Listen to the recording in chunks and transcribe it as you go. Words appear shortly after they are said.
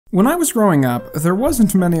When I was growing up, there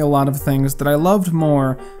wasn't a lot of things that I loved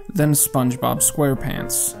more than Spongebob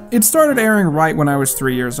Squarepants. It started airing right when I was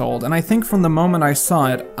 3 years old, and I think from the moment I saw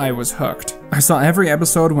it, I was hooked. I saw every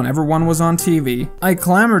episode whenever one was on TV, I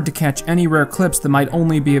clamored to catch any rare clips that might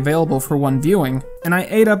only be available for one viewing, and I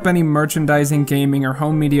ate up any merchandising, gaming, or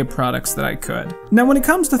home media products that I could. Now when it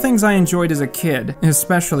comes to things I enjoyed as a kid,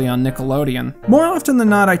 especially on Nickelodeon, more often than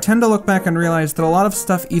not I tend to look back and realize that a lot of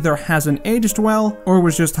stuff either hasn't aged well, or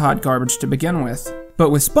was just hot garbage to begin with. But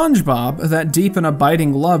with SpongeBob, that deep and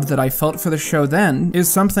abiding love that I felt for the show then is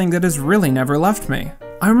something that has really never left me.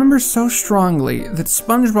 I remember so strongly that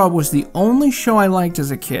SpongeBob was the only show I liked as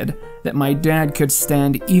a kid that my dad could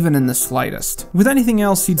stand even in the slightest. With anything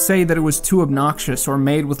else, he'd say that it was too obnoxious or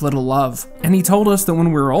made with little love. And he told us that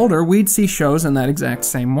when we were older, we'd see shows in that exact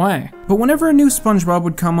same way. But whenever a new SpongeBob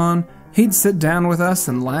would come on, he'd sit down with us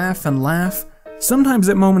and laugh, sometimes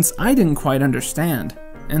at moments I didn't quite understand.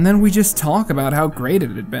 And then we just talk about how great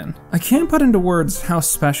it had been. I can't put into words how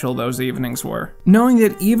special those evenings were. Knowing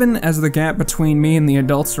that even as the gap between me and the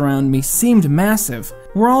adults around me seemed massive,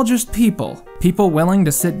 we're all just people. People willing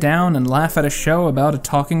to sit down and laugh at a show about a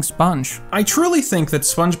talking sponge. I truly think that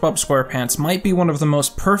Spongebob Squarepants might be one of the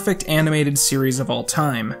most perfect animated series of all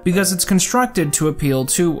time, because it's constructed to appeal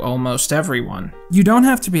to almost everyone. You don't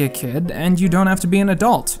have to be a kid, and you don't have to be an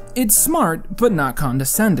adult. It's smart, but not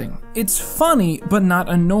condescending. It's funny, but not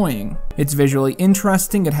annoying. It's visually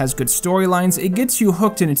interesting, it has good storylines, it gets you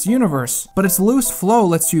hooked in its universe, but its loose flow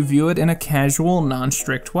lets you view it in a casual,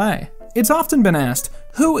 non-strict way. It's often been asked,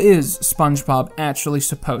 who is SpongeBob actually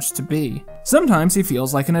supposed to be? Sometimes he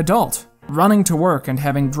feels like an adult, running to work and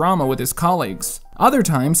having drama with his colleagues. Other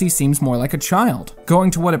times he seems more like a child,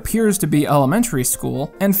 going to what appears to be elementary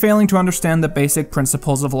school and failing to understand the basic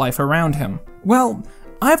principles of life around him. Well,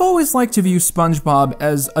 I've always liked to view SpongeBob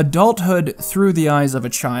as adulthood through the eyes of a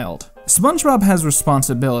child. SpongeBob has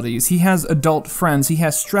responsibilities, he has adult friends, he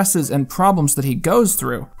has stresses and problems that he goes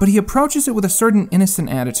through, but he approaches it with a certain innocent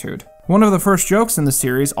attitude. One of the first jokes in the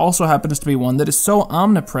series also happens to be one that is so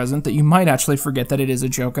omnipresent that you might actually forget that it is a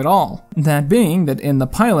joke at all. That being that in the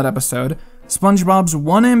pilot episode, SpongeBob's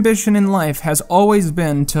one ambition in life has always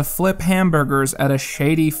been to flip hamburgers at a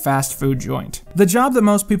shady fast food joint. The job that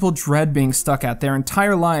most people dread being stuck at their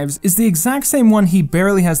entire lives is the exact same one he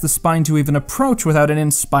barely has the spine to even approach without an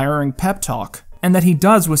inspiring pep talk, and that he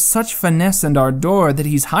does with such finesse and ardor that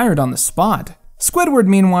he's hired on the spot. Squidward,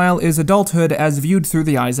 meanwhile, is adulthood as viewed through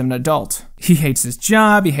the eyes of an adult. He hates his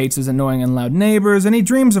job, he hates his annoying and loud neighbors, and he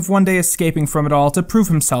dreams of one day escaping from it all to prove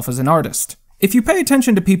himself as an artist. If you pay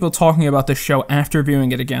attention to people talking about this show after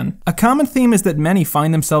viewing it again, a common theme is that many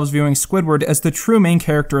find themselves viewing Squidward as the true main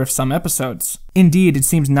character of some episodes. Indeed, it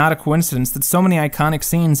seems not a coincidence that so many iconic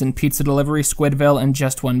scenes in Pizza Delivery, Squidville, and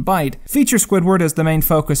Just One Bite feature Squidward as the main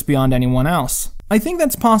focus beyond anyone else. I think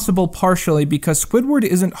that's possible partially because Squidward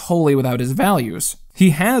isn't wholly without his values.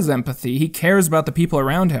 He has empathy, he cares about the people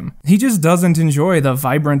around him. He just doesn't enjoy the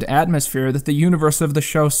vibrant atmosphere that the universe of the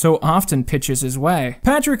show so often pitches his way.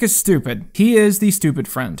 Patrick is stupid. He is the stupid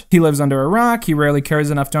friend. He lives under a rock, he rarely cares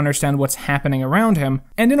enough to understand what's happening around him,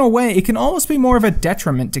 and in a way, it can almost be more of a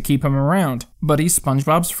detriment to keep him around. But he's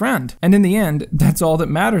SpongeBob's friend, and in the end, that's all that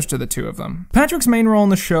matters to the two of them. Patrick's main role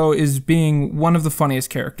in the show is being one of the funniest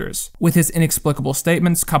characters. With his inexplicable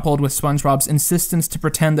statements, coupled with SpongeBob's insistence to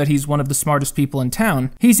pretend that he's one of the smartest people in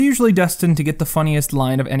town, he's usually destined to get the funniest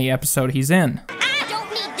line of any episode he's in. I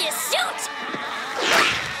don't need this suit!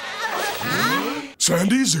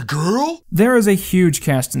 Sandy's a girl? There is a huge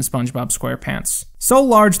cast in Spongebob Squarepants. So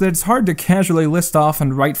large that it's hard to casually list off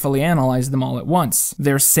and rightfully analyze them all at once.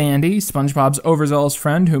 There's Sandy, SpongeBob's overzealous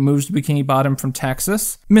friend who moves to Bikini Bottom from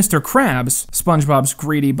Texas. Mr. Krabs, SpongeBob's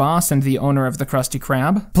greedy boss and the owner of the Krusty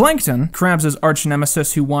Krab. Plankton, Krabs' arch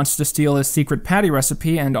nemesis who wants to steal his secret patty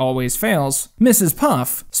recipe and always fails. Mrs.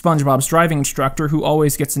 Puff, SpongeBob's driving instructor who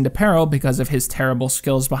always gets into peril because of his terrible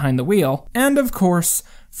skills behind the wheel. And of course,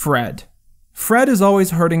 Fred. Fred is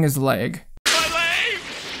always hurting his leg.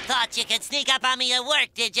 Thought you could sneak up on me at work,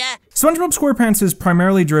 did ya? SpongeBob Squarepants is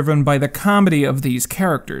primarily driven by the comedy of these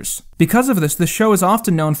characters. Because of this, the show is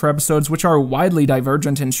often known for episodes which are widely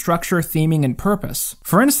divergent in structure, theming, and purpose.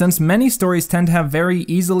 For instance, many stories tend to have very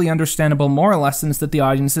easily understandable moral lessons that the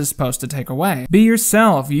audience is supposed to take away. Be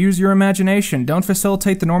yourself, use your imagination, don't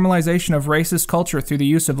facilitate the normalization of racist culture through the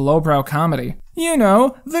use of lowbrow comedy. You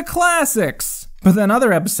know, the classics! But then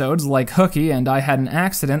other episodes, like Hooky and I Had an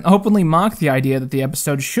Accident, openly mock the idea that the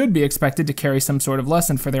episode should be expected to carry some sort of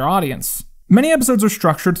lesson for their audience. Many episodes are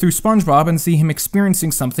structured through SpongeBob and see him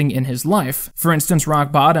experiencing something in his life. For instance,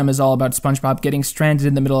 Rock Bottom is all about SpongeBob getting stranded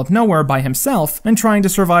in the middle of nowhere by himself and trying to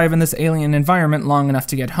survive in this alien environment long enough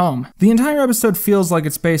to get home. The entire episode feels like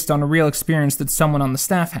it's based on a real experience that someone on the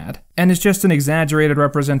staff had, and is just an exaggerated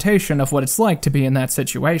representation of what it's like to be in that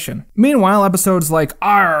situation. Meanwhile, episodes like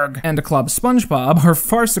Arg and Club SpongeBob are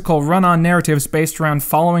farcical run-on narratives based around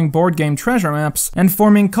following board game treasure maps and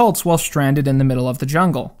forming cults while stranded in the middle of the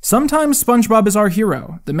jungle. Sometimes SpongeBob is our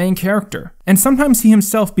hero, the main character, and sometimes he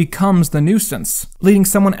himself becomes the nuisance, leading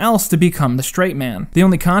someone else to become the straight man. The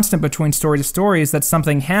only constant between story to story is that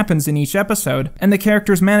something happens in each episode, and the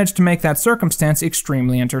characters manage to make that circumstance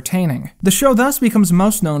extremely entertaining. The show thus becomes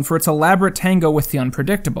most known for its elaborate tango with the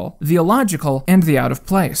unpredictable, the illogical, and the out of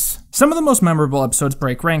place. Some of the most memorable episodes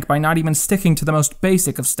break rank by not even sticking to the most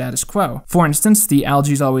basic of status quo. For instance, the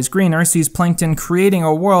Algae's Always Greener sees Plankton creating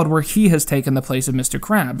a world where he has taken the place of Mr.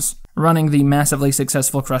 Krabs, running the massively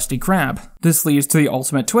successful Krusty Krab. This leads to the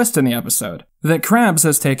ultimate twist in the episode, that Krabs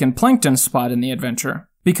has taken Plankton's spot in the adventure,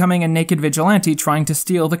 becoming a naked vigilante trying to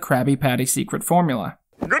steal the Krabby Patty secret formula.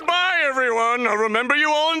 Goodbye, everyone. I'll remember you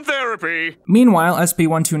all in therapy. Meanwhile,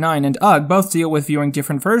 SP129 and UGG both deal with viewing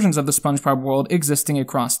different versions of the SpongeBob world existing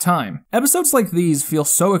across time. Episodes like these feel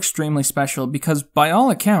so extremely special because, by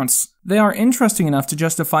all accounts, they are interesting enough to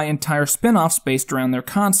justify entire spin-offs based around their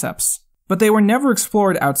concepts. But they were never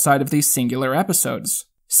explored outside of these singular episodes.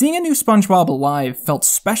 Seeing a new SpongeBob live felt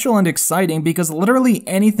special and exciting because literally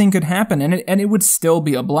anything could happen in it and it would still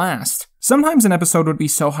be a blast. Sometimes an episode would be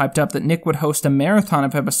so hyped up that Nick would host a marathon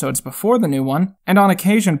of episodes before the new one, and on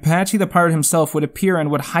occasion, Patchy the Pirate himself would appear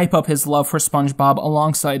and would hype up his love for SpongeBob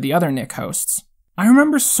alongside the other Nick hosts. I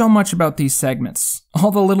remember so much about these segments,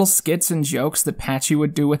 all the little skits and jokes that Patchy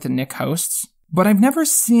would do with the Nick hosts, but I've never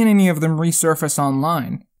seen any of them resurface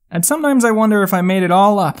online, and sometimes I wonder if I made it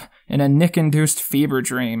all up in a Nick-induced fever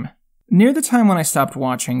dream. Near the time when I stopped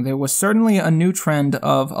watching, there was certainly a new trend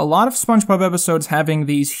of a lot of SpongeBob episodes having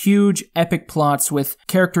these huge, epic plots with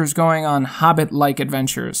characters going on Hobbit-like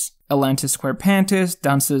adventures. Atlantis Squarepants,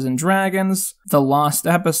 Dunces and Dragons, The Lost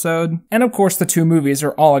Episode, and of course the two movies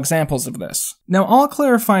are all examples of this. Now, I'll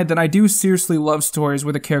clarify that I do seriously love stories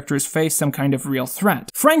where the characters face some kind of real threat.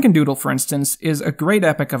 Frankendoodle, for instance, is a great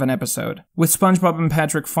epic of an episode, with SpongeBob and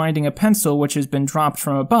Patrick finding a pencil which has been dropped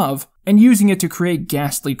from above, and using it to create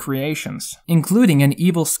ghastly creations, including an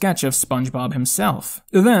evil sketch of SpongeBob himself.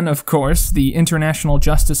 Then, of course, the International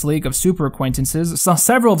Justice League of Super Acquaintances saw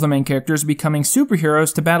several of the main characters becoming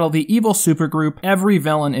superheroes to battle the evil supergroup Every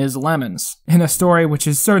Villain is Lemons, in a story which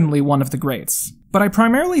is certainly one of the greats. But I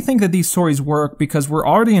primarily think that these stories work because we're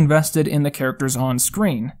already invested in the characters on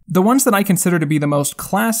screen. The ones that I consider to be the most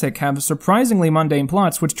classic have surprisingly mundane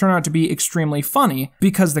plots which turn out to be extremely funny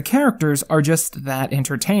because the characters are just that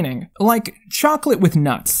entertaining. Like Chocolate with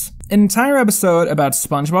Nuts, an entire episode about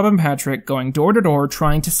SpongeBob and Patrick going door to door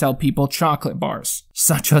trying to sell people chocolate bars.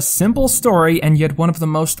 Such a simple story and yet one of the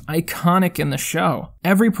most iconic in the show.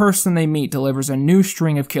 Every person they meet delivers a new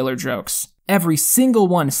string of killer jokes. Every single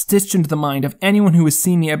one stitched into the mind of anyone who has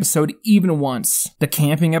seen the episode even once. The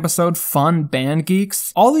camping episode, Fun Band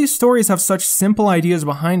Geeks. All these stories have such simple ideas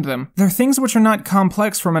behind them. They're things which are not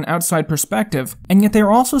complex from an outside perspective, and yet they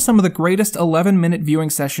are also some of the greatest 11-minute viewing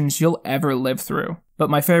sessions you'll ever live through. But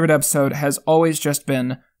my favorite episode has always just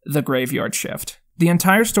been The Graveyard Shift. The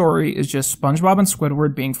entire story is just SpongeBob and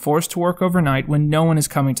Squidward being forced to work overnight when no one is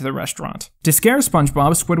coming to the restaurant. To scare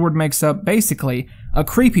SpongeBob, Squidward makes up, basically, a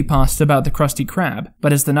creepypasta about the Krusty Krab,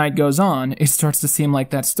 but as the night goes on, it starts to seem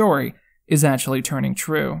like that story is actually turning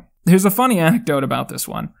true. There's a funny anecdote about this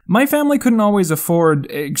one. My family couldn't always afford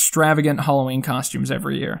extravagant Halloween costumes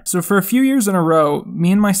every year, so for a few years in a row,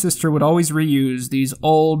 me and my sister would always reuse these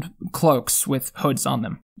old cloaks with hoods on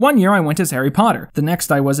them. One year I went as Harry Potter, the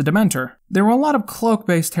next I was a Dementor. There were a lot of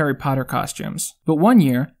cloak-based Harry Potter costumes, but one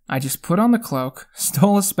year I just put on the cloak,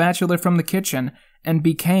 stole a spatula from the kitchen, and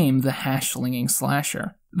became the hash-slinging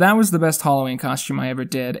slasher. That was the best Halloween costume I ever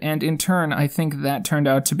did, and in turn, I think that turned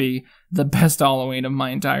out to be the best Halloween of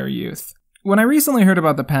my entire youth. When I recently heard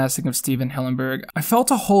about the passing of Stephen Hillenburg, I felt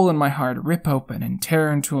a hole in my heart rip open and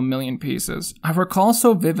tear into a million pieces. I recall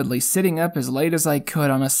so vividly sitting up as late as I could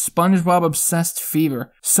on a SpongeBob-obsessed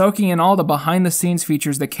fever, soaking in all the behind-the-scenes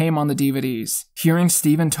features that came on the DVDs. Hearing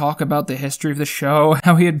Stephen talk about the history of the show,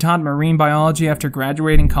 how he had taught marine biology after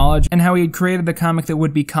graduating college, and how he had created the comic that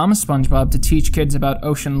would become SpongeBob to teach kids about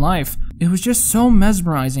ocean life. It was just so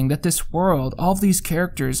mesmerizing that this world, all of these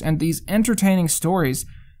characters, and these entertaining stories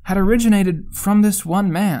had originated from this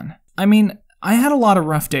one man. I mean, I had a lot of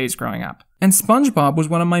rough days growing up, And Spongebob was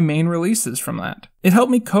one of my main releases from that. It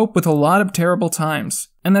helped me cope with a lot of terrible times,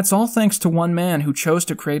 and that's all thanks to one man who chose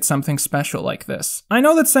to create something special like this. I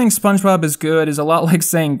know that saying SpongeBob is good is a lot like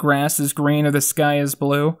saying grass is green or the sky is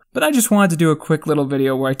blue, but I just wanted to do a quick little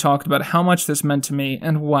video where I talked about how much this meant to me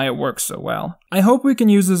and why it works so well. I hope we can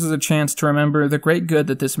use this as a chance to remember the great good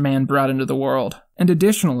that this man brought into the world, and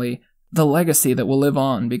additionally, the legacy that will live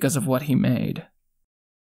on because of what he made.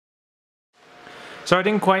 So I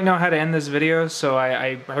didn't quite know how to end this video, so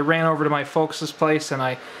I ran over to my folks' place and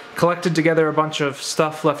I collected together a bunch of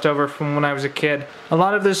stuff left over from when I was a kid. A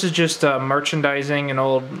lot of this is just merchandising, an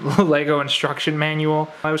old Lego instruction manual.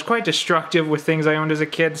 I was quite destructive with things I owned as a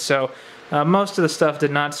kid, so most of the stuff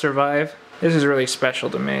did not survive. This is really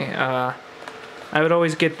special to me. I would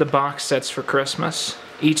always get the box sets for Christmas.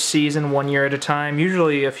 Each season, 1 year at a time,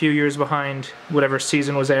 usually a few years behind whatever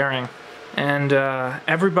season was airing. And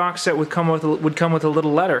every box set would come with a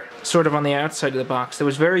little letter, sort of on the outside of the box, that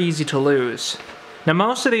was very easy to lose. Now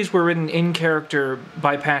most of these were written in character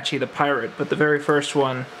by Patchy the Pirate, but the very first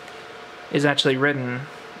one is actually written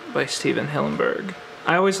by Stephen Hillenburg.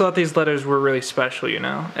 I always thought these letters were really special, you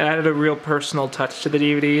know. It added a real personal touch to the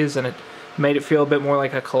DVDs, and it made it feel a bit more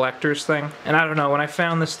like a collector's thing. And I don't know, when I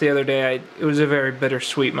found this the other day, it was a very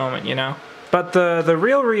bittersweet moment, you know. But the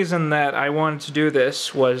real reason that I wanted to do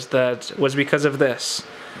this was because of this.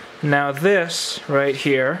 Now this, right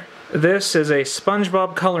here, this is a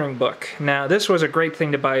SpongeBob coloring book. Now this was a great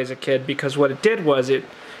thing to buy as a kid because what it did was it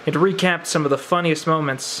recapped some of the funniest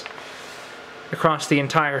moments across the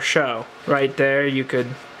entire show. Right there, you could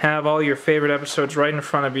have all your favorite episodes right in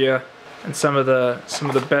front of you and some of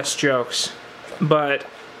the best jokes. But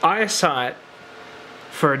I saw it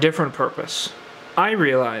for a different purpose. I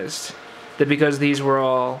realized that because these were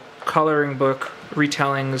all coloring book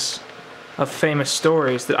retellings of famous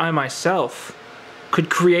stories, that I myself could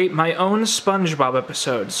create my own SpongeBob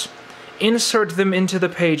episodes, insert them into the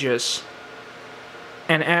pages,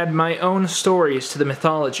 and add my own stories to the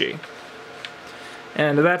mythology.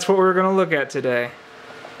 And that's what we're going to look at today.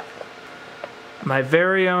 My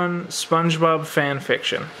very own SpongeBob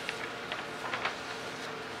fanfiction.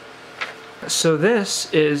 So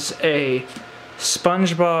this is a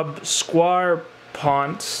Spongebob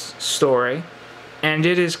Squarepants story, and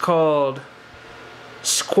it is called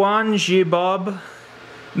Spongebob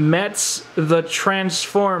Meets the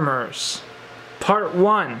Transformers. Part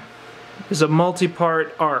 1 is a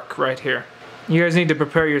multi-part arc right here. You guys need to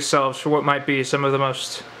prepare yourselves for what might be some of the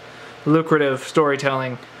most lucrative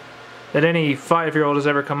storytelling that any 5-year-old has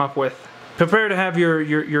ever come up with. Prepare to have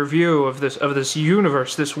your view of this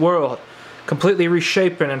universe, this world, completely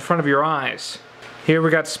reshapen in front of your eyes. Here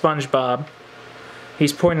we got SpongeBob.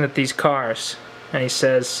 He's pointing at these cars, and he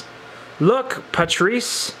says, "Look,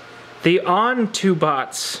 Patrice, the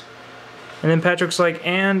On-Two-Bots." And then Patrick's like,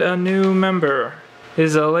 "And a new member.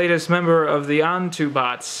 Is the latest member of the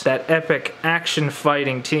On-Two-Bots, that epic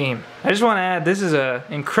action-fighting team." I just want to add, this is an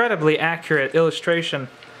incredibly accurate illustration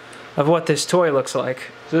of what this toy looks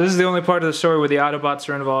like. So this is the only part of the story where the Autobots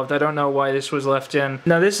are involved. I don't know why this was left in.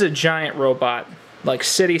 Now this is a giant robot, like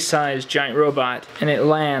city-sized giant robot, and it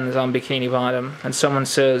lands on Bikini Bottom, and someone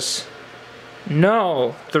says,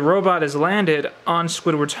 "No, the robot has landed on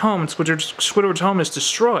Squidward's home, and Squidward's home is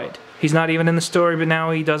destroyed." He's not even in the story, but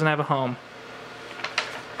now he doesn't have a home.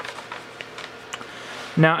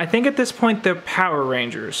 Now, I think at this point they're Power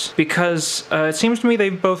Rangers, because it seems to me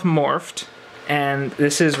they've both morphed, and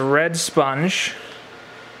this is Red Sponge,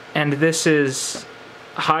 and this is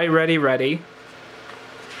Hi Ready Ready.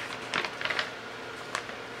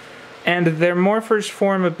 And their morphers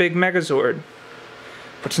form a big Megazord.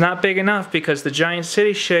 But it's not big enough because the giant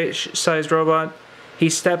city-sized robot, he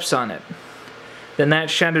steps on it. Then that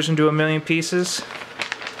shatters into a million pieces.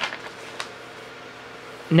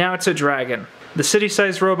 Now it's a dragon. The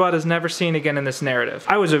city-sized robot is never seen again in this narrative.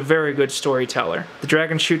 I was a very good storyteller. The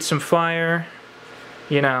dragon shoots some fire.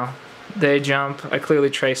 You know, they jump. I clearly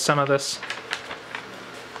traced some of this.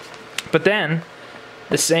 But then,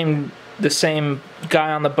 the same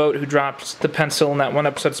guy on the boat who dropped the pencil in that one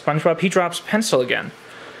episode of SpongeBob, he drops pencil again.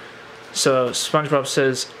 So SpongeBob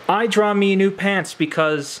says, "I draw me new pants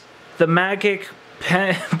because the magic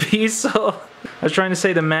pencil..." I was trying to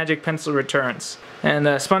say the magic pencil returns. And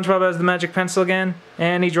SpongeBob has the magic pencil again,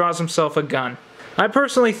 and he draws himself a gun. I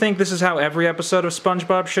personally think this is how every episode of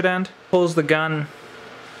SpongeBob should end. Pulls the gun,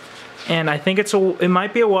 and I think it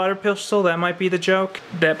might be a water pistol, that might be the joke,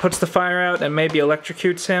 that puts the fire out and maybe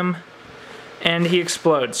electrocutes him, and he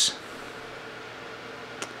explodes.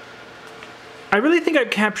 I really think I've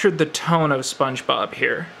captured the tone of SpongeBob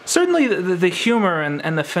here. Certainly the humor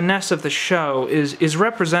and the finesse of the show is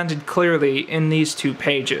represented clearly in these 2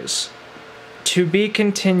 pages. To be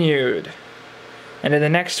continued. And in the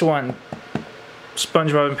next one,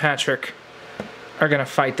 SpongeBob and Patrick are gonna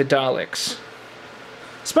fight the Daleks.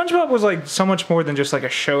 SpongeBob was like so much more than just like a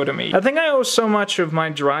show to me. I think I owe so much of my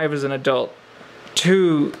drive as an adult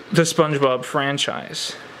to the SpongeBob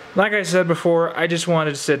franchise. Like I said before, I just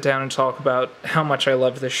wanted to sit down and talk about how much I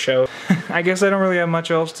love this show. I guess I don't really have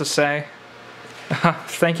much else to say.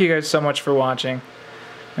 Thank you guys so much for watching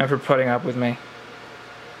and for putting up with me.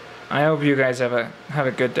 I hope you guys have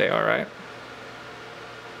a good day, alright?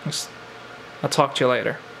 I'll talk to you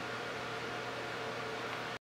later.